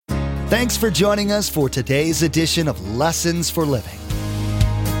Thanks for joining us for today's edition of Lessons for Living.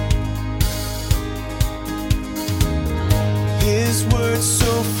 His word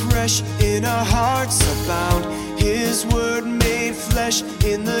so fresh in our hearts abound. His word made flesh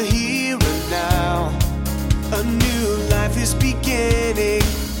in the here and now. A new life is beginning.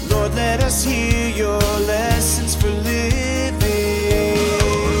 Lord, let us hear your lessons for living.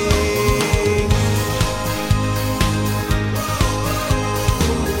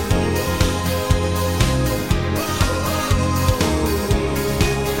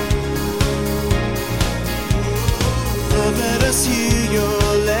 Lord, let us hear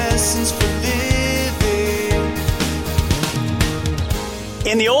your lessons for living.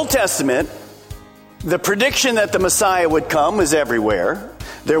 In the Old Testament, the prediction that the Messiah would come was everywhere.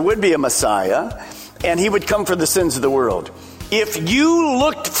 There would be a Messiah, and he would come for the sins of the world. If you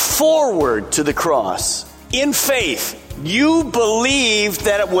looked forward to the cross in faith, you believed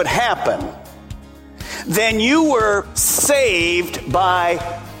that it would happen, then you were saved by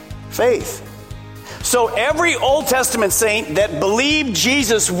faith. So every Old Testament saint that believed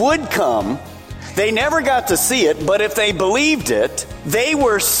Jesus would come, they never got to see it, but if they believed it, they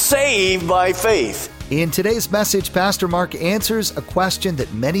were saved by faith. In today's message, Pastor Mark answers a question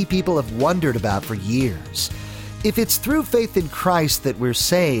that many people have wondered about for years. If it's through faith in Christ that we're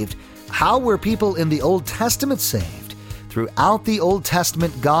saved, how were people in the Old Testament saved? Throughout the Old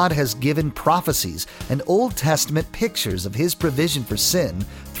Testament, God has given prophecies and Old Testament pictures of His provision for sin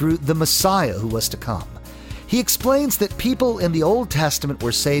through the Messiah who was to come. He explains that people in the Old Testament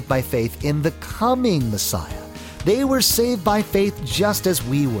were saved by faith in the coming Messiah. They were saved by faith just as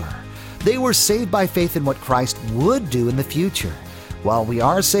we were. They were saved by faith in what Christ would do in the future, while we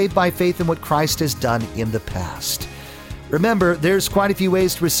are saved by faith in what Christ has done in the past. Remember, there's quite a few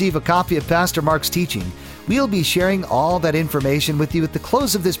ways to receive a copy of Pastor Mark's teaching. We'll be sharing all that information with you at the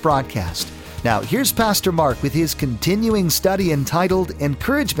close of this broadcast. Now, here's Pastor Mark with his continuing study entitled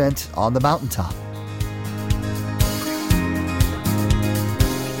Encouragement on the Mountaintop.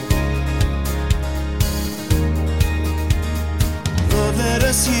 Let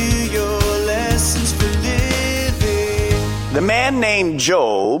us hear your lessons for living. The man named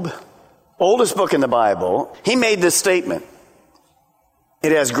Job, oldest book in the Bible, he made this statement.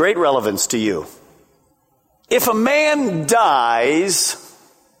 It has great relevance to you. If a man dies,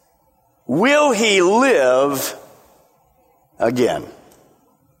 will he live again?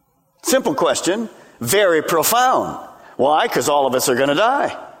 Simple question, very profound. Why? Because all of us are going to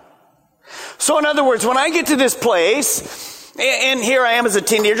die. So in other words, when I get to this place, and here I am as a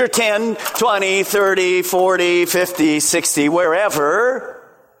teenager, 10, 20, 30, 40, 50, 60, wherever.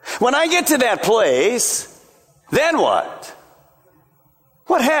 When I get to that place, then what?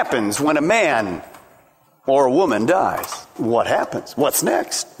 What happens when a man or a woman dies? What happens? What's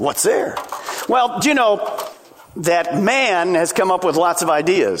next? What's there? Well, do you know that man has come up with lots of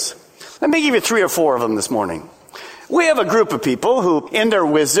ideas? Let me give you 3 or 4 of them this morning. We have a group of people who, in their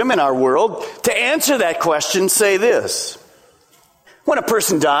wisdom in our world, to answer that question, say this. When a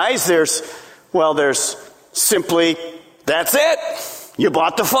person dies, there's simply, that's it. You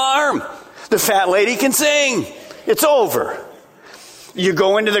bought the farm. The fat lady can sing. It's over. You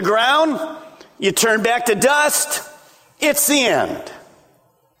go into the ground. You turn back to dust. It's the end.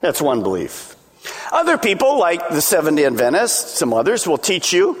 That's one belief. Other people, like the Seventh-day Adventists, some others, will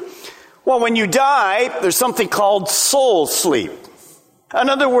teach you, well, when you die, there's something called soul sleep. In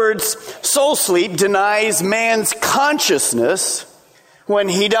other words, soul sleep denies man's consciousness when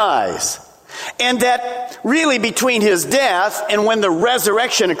he dies. And that really between his death and when the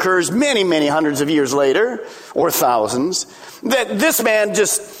resurrection occurs many, many hundreds of years later, or thousands, that this man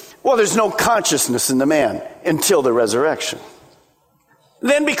there's no consciousness in the man until the resurrection.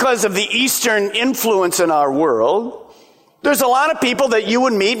 Then because of the Eastern influence in our world, there's a lot of people that you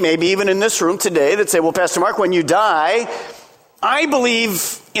would meet, maybe even in this room today, that say, well, Pastor Mark, when you die, I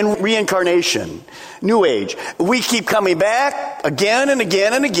believe in reincarnation, New Age. We keep coming back again and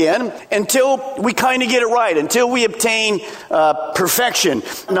again and again until we kind of get it right, until we obtain perfection,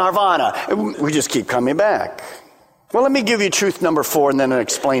 nirvana. We just keep coming back. Well, let me give you truth number 4 and then I'll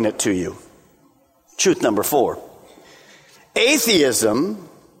explain it to you. Truth number 4. Atheism,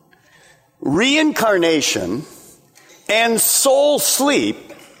 reincarnation, and soul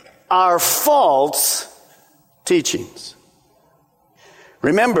sleep are false teachings.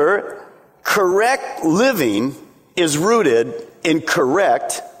 Remember, correct living is rooted in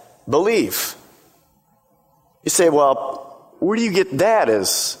correct belief. You say, well, where do you get that?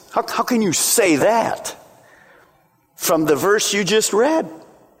 How can you say that? From the verse you just read.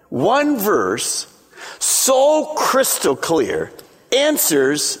 One verse, so crystal clear,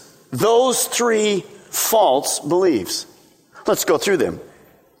 answers those three false beliefs. Let's go through them.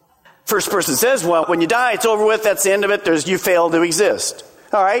 First person says, well, when you die, it's over with. That's the end of it. You fail to exist.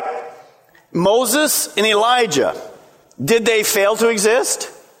 All right. Moses and Elijah, did they fail to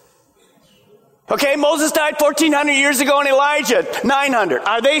exist? Okay, Moses died 1,400 years ago and Elijah 900.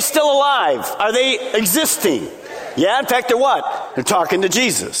 Are they still alive? Are they existing? Yeah, in fact, they're what? They're talking to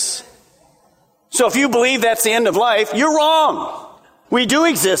Jesus. So if you believe that's the end of life, you're wrong. We do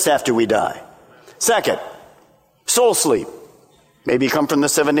exist after we die. Second, soul sleep. Maybe you come from the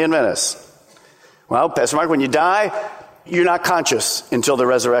Seventh-day Adventists. Well, Pastor Mark, when you die, you're not conscious until the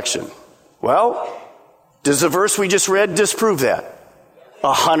resurrection. Well, does the verse we just read disprove that?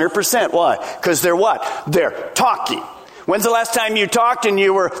 100%. Why? Because they're what? They're talking. When's the last time you talked and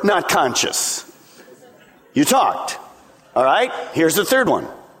you were not conscious? You talked. All right? Here's the third one.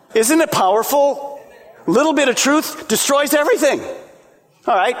 Isn't it powerful? A little bit of truth destroys everything.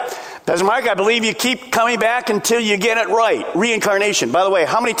 All right. Pastor Mark, I believe you keep coming back until you get it right. Reincarnation. By the way,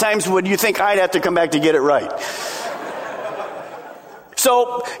 how many times would you think I'd have to come back to get it right?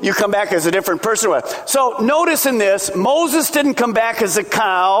 So you come back as a different person. So notice in this, Moses didn't come back as a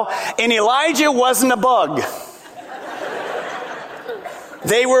cow, and Elijah wasn't a bug.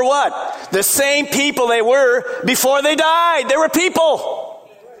 They were what? The same people they were before they died. They were people.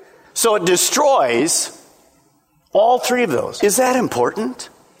 So it destroys all three of those. Is that important?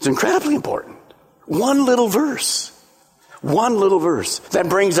 It's incredibly important. One little verse. One little verse. That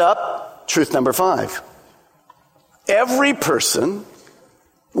brings up truth number 5. Every person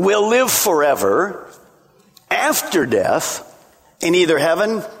will live forever after death in either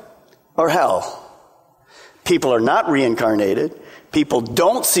heaven or hell. People are not reincarnated. People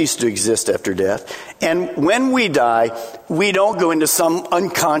don't cease to exist after death. And when we die, we don't go into some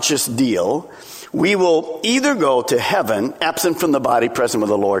unconscious deal. We will either go to heaven, absent from the body, present with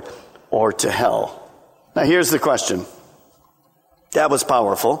the Lord, or to hell. Now here's the question. That was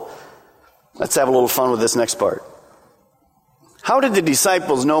powerful. Let's have a little fun with this next part. How did the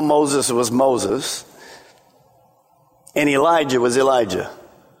disciples know Moses was Moses and Elijah was Elijah?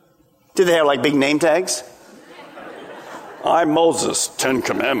 Did they have like big name tags? I'm Moses, 10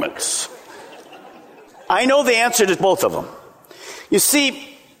 Commandments. I know the answer to both of them. You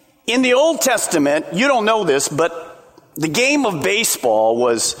see, in the Old Testament, you don't know this, but the game of baseball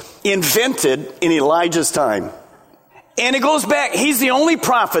was invented in Elijah's time. And it goes back, he's the only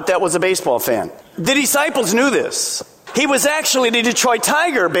prophet that was a baseball fan. The disciples knew this. He was actually the Detroit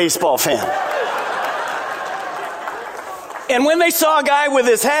Tiger baseball fan. And when they saw a guy with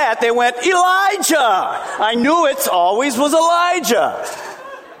his hat, they went, Elijah! I knew it always was Elijah.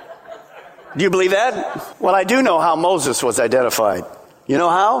 Do you believe that? Well, I do know how Moses was identified. You know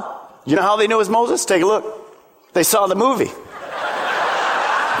how? You know how they knew it was Moses? Take a look. They saw the movie.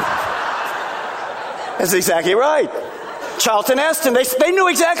 That's exactly right. Charlton Heston, they knew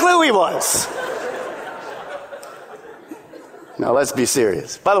exactly who he was. Now, let's be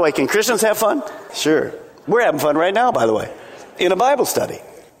serious. By the way, can Christians have fun? Sure. We're having fun right now, by the way, in a Bible study.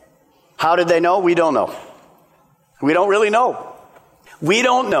 How did they know? We don't know. We don't really know. We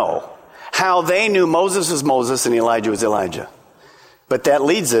don't know how they knew Moses was Moses and Elijah was Elijah. But that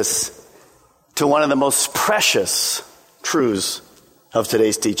leads us to one of the most precious truths of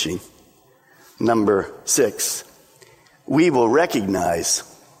today's teaching. Number 6. We will recognize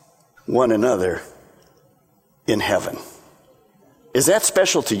one another in heaven. Is that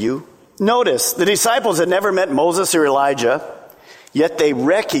special to you? Notice, the disciples had never met Moses or Elijah, yet they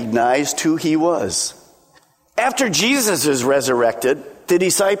recognized who he was. After Jesus is resurrected, the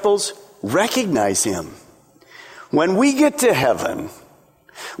disciples recognize him. When we get to heaven,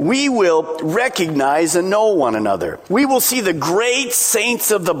 we will recognize and know one another. We will see the great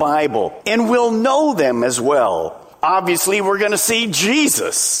saints of the Bible, and we'll know them as well. Obviously, we're going to see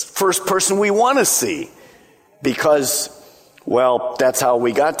Jesus, first person we want to see, because, well, that's how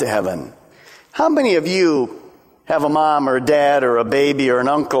we got to heaven. How many of you have a mom or a dad or a baby or an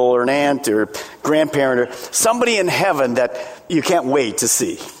uncle or an aunt or grandparent or somebody in heaven that you can't wait to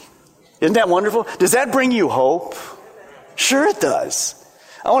see? Isn't that wonderful? Does that bring you hope? Sure it does.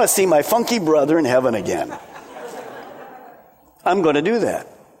 I want to see my funky brother in heaven again. I'm going to do that.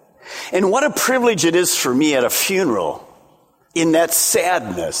 And what a privilege it is for me at a funeral, in that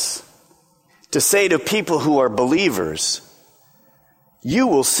sadness, to say to people who are believers, you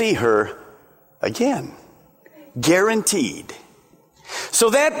will see her again. Guaranteed. So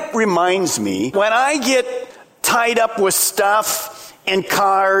that reminds me, when I get tied up with stuff and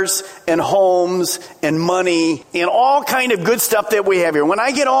cars and homes and money and all kind of good stuff that we have here. When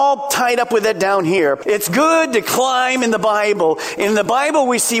I get all tied up with it down here, it's good to climb in the Bible. In the Bible,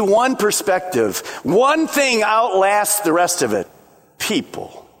 we see one perspective. One thing outlasts the rest of it.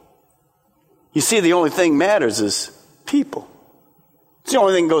 People. You see, the only thing matters is people. It's the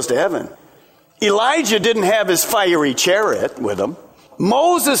only thing that goes to heaven. Elijah didn't have his fiery chariot with him.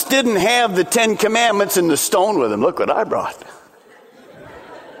 Moses didn't have the 10 Commandments and the stone with him. Look what I brought.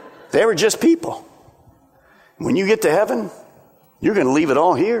 They were just people. When you get to heaven, you're going to leave it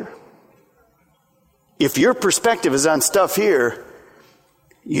all here. If your perspective is on stuff here,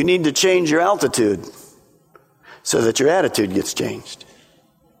 you need to change your altitude so that your attitude gets changed.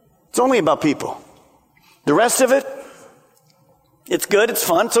 It's only about people. The rest of it, it's good, it's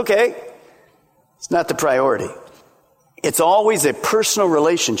fun, it's okay. It's not the priority. It's always a personal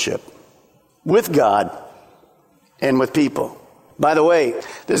relationship with God and with people. By the way,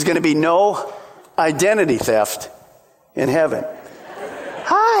 there's going to be no identity theft in heaven.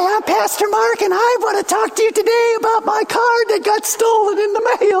 Hi, I'm Pastor Mark, and I want to talk to you today about my card that got stolen in the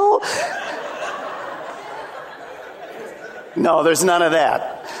mail. No, there's none of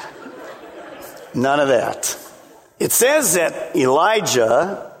that. None of that. It says that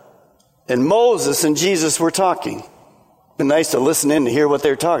Elijah and Moses and Jesus were talking. It'd be nice to listen in to hear what they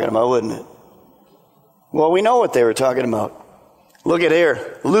were talking about, wouldn't it? Well, we know what they were talking about. Look at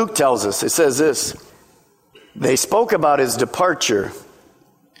here. Luke tells us. It says this. They spoke about his departure,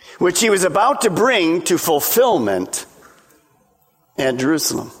 which he was about to bring to fulfillment at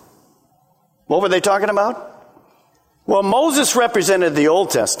Jerusalem. What were they talking about? Well, Moses represented the Old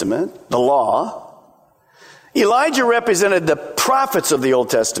Testament, the law. Elijah represented the prophets of the Old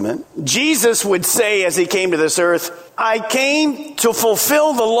Testament. Jesus would say as he came to this earth, I came to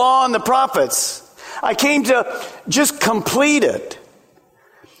fulfill the law and the prophets. I came to just complete it.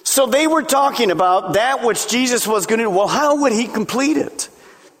 So they were talking about that which Jesus was going to do. Well, how would he complete it?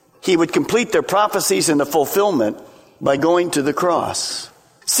 He would complete their prophecies and the fulfillment by going to the cross.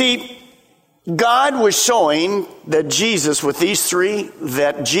 See, God was showing that Jesus, with these three,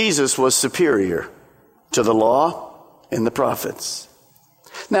 that Jesus was superior to the law and the prophets.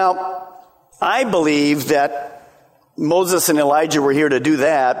 Now, I believe that Moses and Elijah were here to do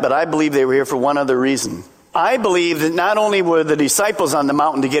that, but I believe they were here for one other reason. I believe that not only were the disciples on the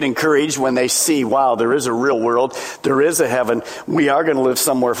mountain to get encouraged when they see, wow, there is a real world, there is a heaven, we are going to live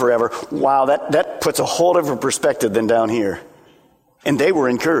somewhere forever. Wow, that puts a whole different perspective than down here. And they were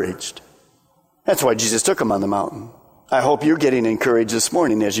encouraged. That's why Jesus took them on the mountain. I hope you're getting encouraged this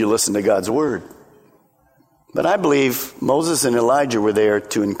morning as you listen to God's word. But I believe Moses and Elijah were there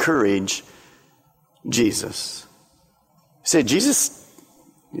to encourage Jesus. You say, Jesus,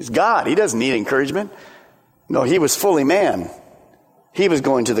 he's God. He doesn't need encouragement. No, he was fully man. He was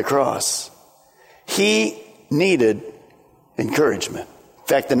going to the cross. He needed encouragement. In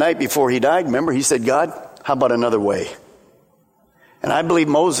fact, the night before he died, remember, he said, God, how about another way? And I believe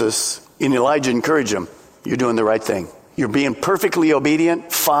Moses and Elijah encouraged him. You're doing the right thing. You're being perfectly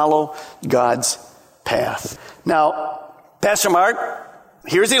obedient. Follow God's path. Now, Pastor Mark,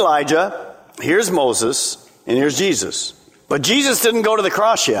 here's Elijah, here's Moses, and here's Jesus. But Jesus didn't go to the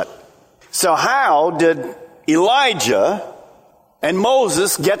cross yet. So how did Elijah and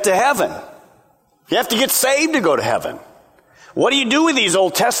Moses get to heaven? You have to get saved to go to heaven. What do you do with these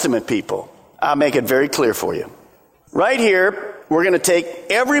Old Testament people? I'll make it very clear for you. Right here, we're going to take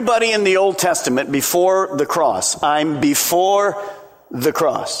everybody in the Old Testament before the cross. I'm before the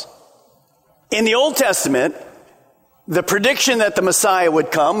cross. In the Old Testament, the prediction that the Messiah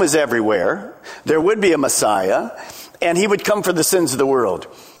would come was everywhere. There would be a Messiah, and he would come for the sins of the world.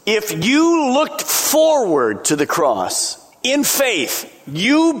 If you looked forward to the cross in faith,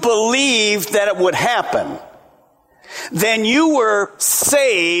 you believed that it would happen, then you were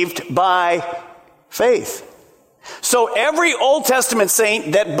saved by faith. So every Old Testament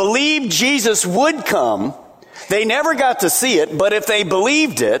saint that believed Jesus would come, they never got to see it, but if they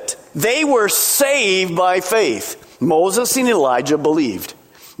believed it, they were saved by faith. Moses and Elijah believed.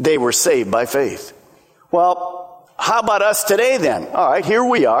 They were saved by faith. Well, how about us today then? All right, here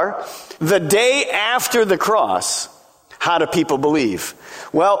we are. The day after the cross, how do people believe?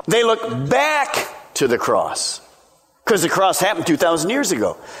 Well, they look back to the cross because the cross happened 2,000 years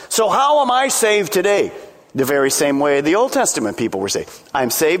ago. So how am I saved today? The very same way the Old Testament people were saved. I'm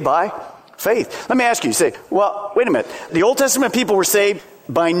saved by faith. Let me ask you say, well, wait a minute. The Old Testament people were saved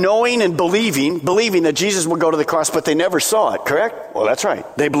by knowing and believing that Jesus would go to the cross, but they never saw it, correct? Well, that's right.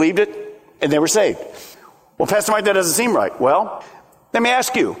 They believed it, and they were saved. Well, Pastor Mike, that doesn't seem right. Well, let me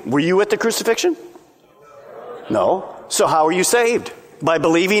ask you, were you at the crucifixion? No. So how are you saved? By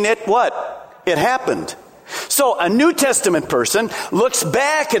believing it, what? It happened. So a New Testament person looks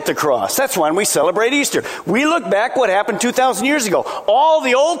back at the cross. That's when we celebrate Easter. We look back what happened 2,000 years ago. All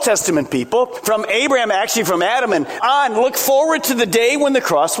the Old Testament people, from Abraham, actually from Adam and on, look forward to the day when the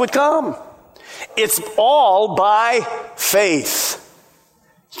cross would come. It's all by faith.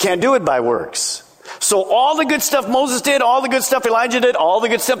 You can't do it by works. So all the good stuff Moses did, all the good stuff Elijah did, all the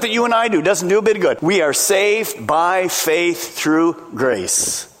good stuff that you and I do doesn't do a bit of good. We are saved by faith through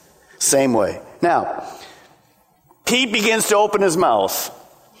grace. Same way. Now, Pete begins to open his mouth.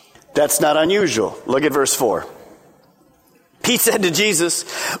 That's not unusual. Look at verse 4. Pete said to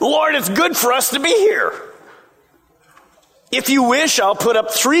Jesus, Lord, it's good for us to be here. If you wish, I'll put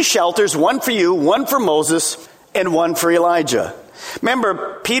up 3 shelters, one for you, one for Moses, and one for Elijah.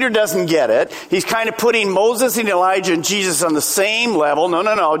 Remember, Peter doesn't get it. He's kind of putting Moses and Elijah and Jesus on the same level.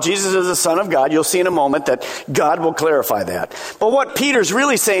 No. Jesus is the Son of God. You'll see in a moment that God will clarify that. But what Peter's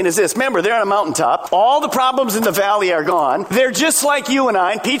really saying is this. Remember, they're on a mountaintop. All the problems in the valley are gone. They're just like you and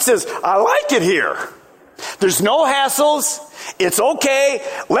I. And Pete says, I like it here. There's no hassles. It's okay.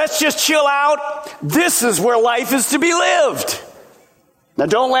 Let's just chill out. This is where life is to be lived. Now,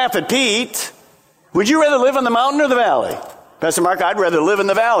 don't laugh at Pete. Would you rather live on the mountain or the valley? Pastor Mark, I'd rather live in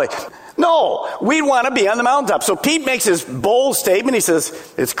the valley. No, we want to be on the mountaintop. So Pete makes his bold statement. He says,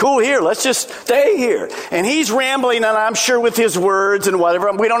 it's cool here. Let's just stay here. And he's rambling, and I'm sure with his words and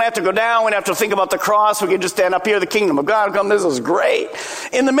whatever. We don't have to go down. We don't have to think about the cross. We can just stand up here. The kingdom of God will come. This is great.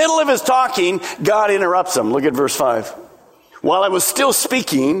 In the middle of his talking, God interrupts him. Look at verse 5. While I was still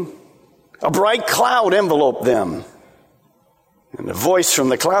speaking, a bright cloud enveloped them. And a voice from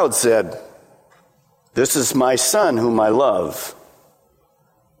the cloud said, this is my son whom I love.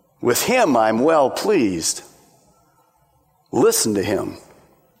 With him I'm well pleased. Listen to him.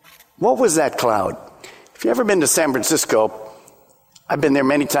 What was that cloud? If you've ever been to San Francisco, I've been there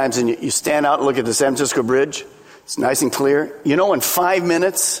many times, and you stand out and look at the San Francisco Bridge. It's nice and clear. You know, in 5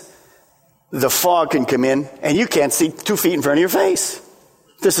 minutes, the fog can come in, and you can't see 2 feet in front of your face.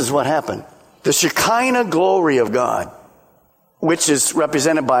 This is what happened. The Shekinah glory of God, which is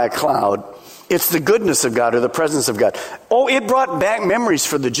represented by a cloud, it's the goodness of God or the presence of God. Oh, it brought back memories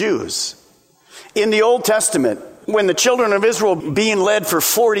for the Jews. In the Old Testament, when the children of Israel being led for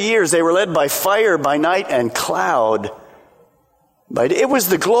 40 years, they were led by fire by night and cloud. It was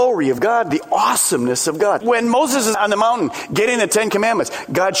the glory of God, the awesomeness of God. When Moses is on the mountain getting the 10 Commandments,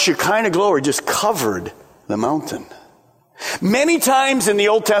 God's Shekinah glory just covered the mountain. Many times in the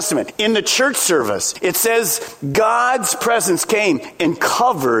Old Testament, in the church service, it says God's presence came and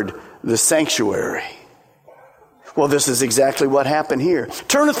covered the sanctuary. Well, this is exactly what happened here.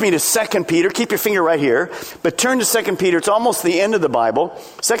 Turn with me to 2 Peter. Keep your finger right here. But turn to 2 Peter. It's almost the end of the Bible.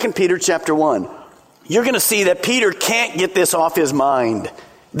 2 Peter chapter 1. You're going to see that Peter can't get this off his mind.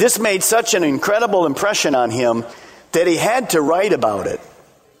 This made such an incredible impression on him that he had to write about it.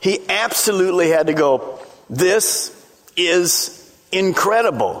 He absolutely had to go, this is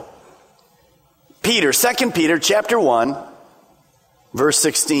incredible. 2 Peter chapter 1. Verse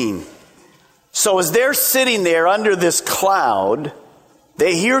 16. So as they're sitting there under this cloud,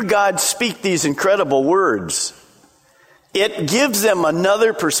 they hear God speak these incredible words. It gives them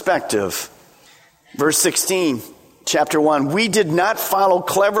another perspective. Verse 16, chapter 1. We did not follow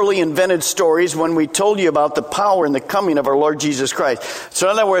cleverly invented stories when we told you about the power and the coming of our Lord Jesus Christ.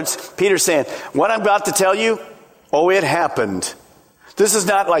 So in other words, Peter's saying, what I'm about to tell you, it happened. This is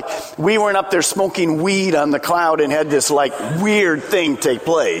not like we weren't up there smoking weed on the cloud and had this weird thing take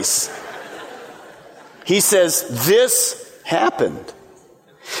place. He says, this happened.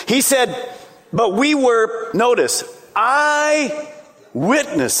 He said, but we were, notice,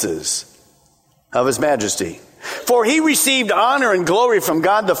 eyewitnesses of his majesty. For he received honor and glory from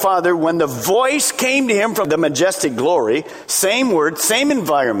God the Father when the voice came to him from the majestic glory, same word, same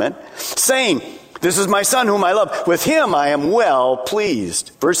environment, saying, this is my son whom I love. With him I am well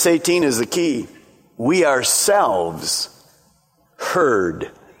pleased. Verse 18 is the key. We ourselves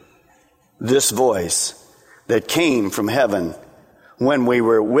heard this voice that came from heaven when we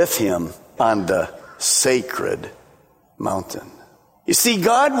were with him on the sacred mountain. You see,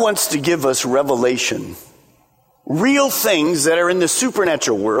 God wants to give us revelation. Real things that are in the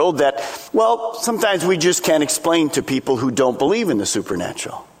supernatural world that, sometimes we just can't explain to people who don't believe in the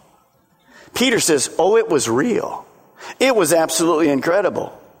supernatural. Peter says, it was real. It was absolutely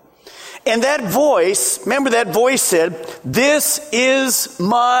incredible. And that voice, remember that voice said, this is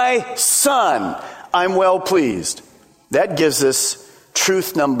my son. I'm well pleased. That gives us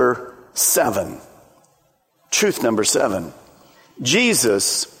truth number 7. Truth number 7.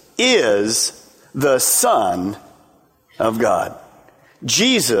 Jesus is the Son of God.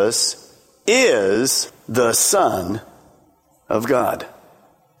 Jesus is the Son of God.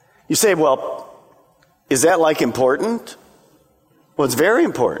 You say, well, is that like important? Well, it's very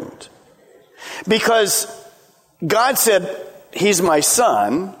important. Because God said, He's my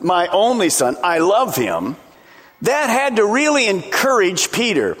son, my only son. I love him. That had to really encourage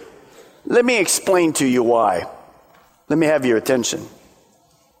Peter. Let me explain to you why. Let me have your attention.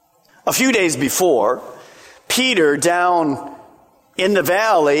 A few days before, Peter down in the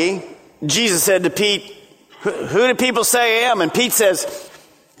valley, Jesus said to Pete, who do people say I am? And Pete says,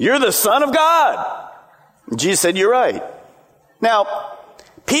 you're the Son of God. And Jesus said, you're right. Now,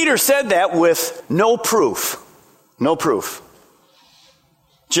 Peter said that with no proof. No proof.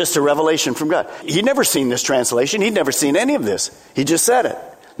 Just a revelation from God. He'd never seen this translation. He'd never seen any of this. He just said it.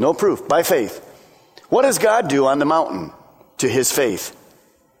 No proof. By faith. What does God do on the mountain to his faith?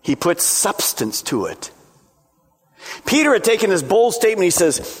 He puts substance to it. Peter had taken this bold statement. He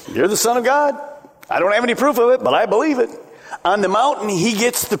says, you're the Son of God. I don't have any proof of it, but I believe it. On the mountain, he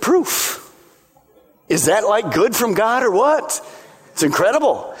gets the proof. Is that like good from God or what? It's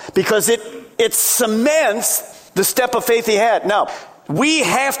incredible because it cements the step of faith he had. Now, we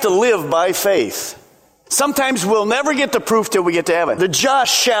have to live by faith. Sometimes we'll never get the proof till we get to heaven. The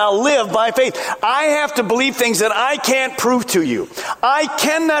just shall live by faith. I have to believe things that I can't prove to you. I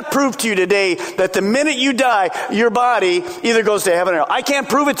cannot prove to you today that the minute you die, your body either goes to heaven or hell. I can't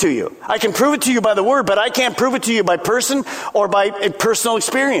prove it to you. I can prove it to you by the word, but I can't prove it to you by person or by a personal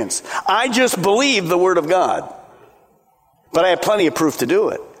experience. I just believe the word of God. But I have plenty of proof to do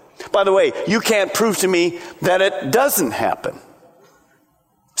it. By the way, you can't prove to me that it doesn't happen.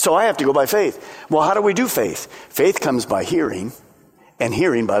 So I have to go by faith. Well, how do we do faith? Faith comes by hearing, and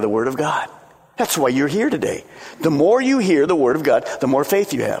hearing by the word of God. That's why you're here today. The more you hear the word of God, the more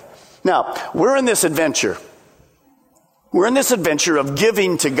faith you have. Now, we're in this adventure. We're in this adventure of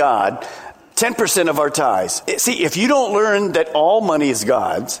giving to God 10% of our tithes. See, if you don't learn that all money is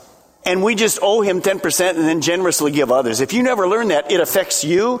God's, and we just owe him 10% and then generously give others, if you never learn that, it affects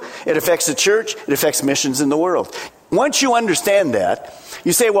you, it affects the church, it affects missions in the world. Once you understand that,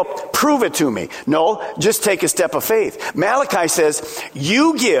 you say, well, prove it to me. No, just take a step of faith. Malachi says,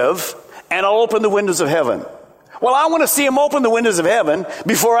 you give and I'll open the windows of heaven. Well, I want to see him open the windows of heaven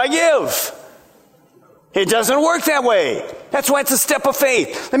before I give. It doesn't work that way. That's why it's a step of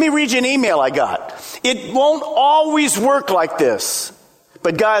faith. Let me read you an email I got. It won't always work like this,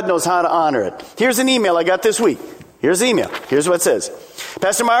 but God knows how to honor it. Here's an email I got this week. Here's the email. Here's what it says.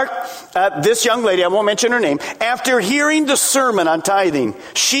 Pastor Mark, this young lady, I won't mention her name, after hearing the sermon on tithing,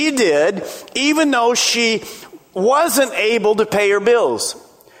 she did, even though she wasn't able to pay her bills.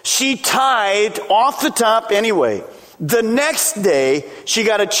 She tithed off the top anyway. The next day, she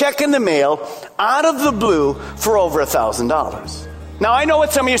got a check in the mail out of the blue for over $1,000. Now, I know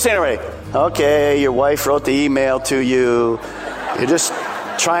what some of you are saying already. Okay, your wife wrote the email to you. You're just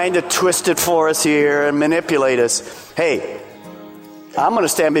trying to twist it for us here and manipulate us. Hey, I'm going to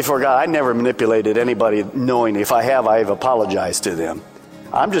stand before God. I never manipulated anybody knowing. If I have, I've apologized to them.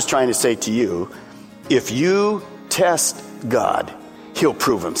 I'm just trying to say to you, if you test God, he'll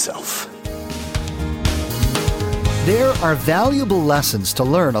prove himself. There are valuable lessons to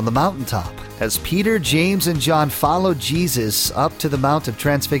learn on the mountaintop as Peter, James, and John followed Jesus up to the Mount of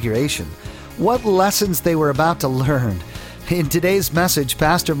Transfiguration. What lessons they were about to learn. In today's message,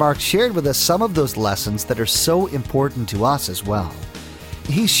 Pastor Mark shared with us some of those lessons that are so important to us as well.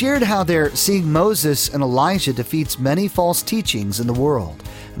 He shared how they're seeing Moses and Elijah defeats many false teachings in the world,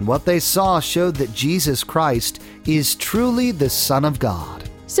 and what they saw showed that Jesus Christ is truly the Son of God.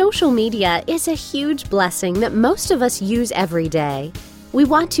 Social media is a huge blessing that most of us use every day. We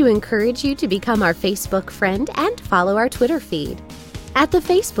want to encourage you to become our Facebook friend and follow our Twitter feed. At the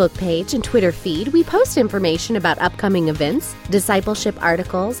Facebook page and Twitter feed, we post information about upcoming events, discipleship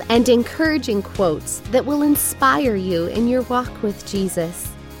articles, and encouraging quotes that will inspire you in your walk with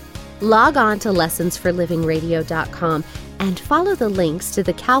Jesus. Log on to lessonsforlivingradio.com and follow the links to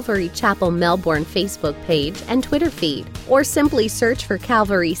the Calvary Chapel Melbourne Facebook page and Twitter feed, or simply search for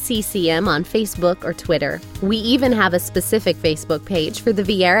Calvary CCM on Facebook or Twitter. We even have a specific Facebook page for the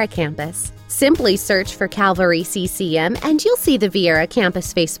Viera campus. Simply search for Calvary CCM and you'll see the Viera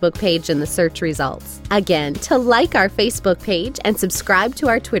campus Facebook page in the search results. Again, to like our Facebook page and subscribe to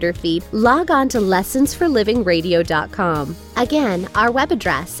our Twitter feed, log on to lessonsforlivingradio.com. Again, our web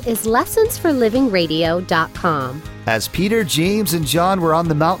address is lessonsforlivingradio.com. As Peter, James, and John were on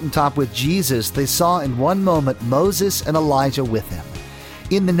the mountaintop with Jesus, they saw in one moment Moses and Elijah with him.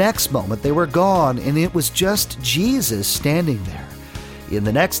 In the next moment, they were gone, and it was just Jesus standing there. In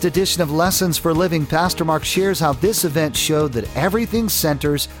the next edition of Lessons for Living, Pastor Mark shares how this event showed that everything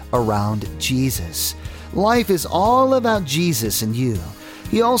centers around Jesus. Life is all about Jesus and you.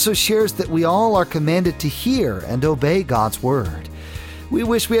 He also shares that we all are commanded to hear and obey God's Word. We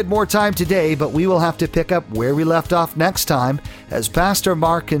wish we had more time today, but we will have to pick up where we left off next time as Pastor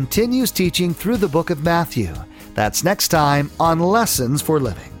Mark continues teaching through the book of Matthew. That's next time on Lessons for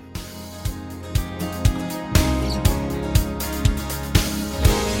Living.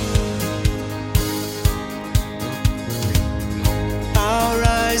 Our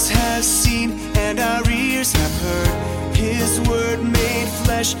eyes have seen and our ears have heard His word made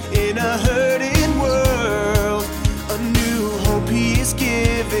flesh in a hurting world. A new hope He is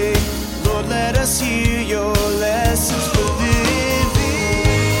giving, Lord, let us hear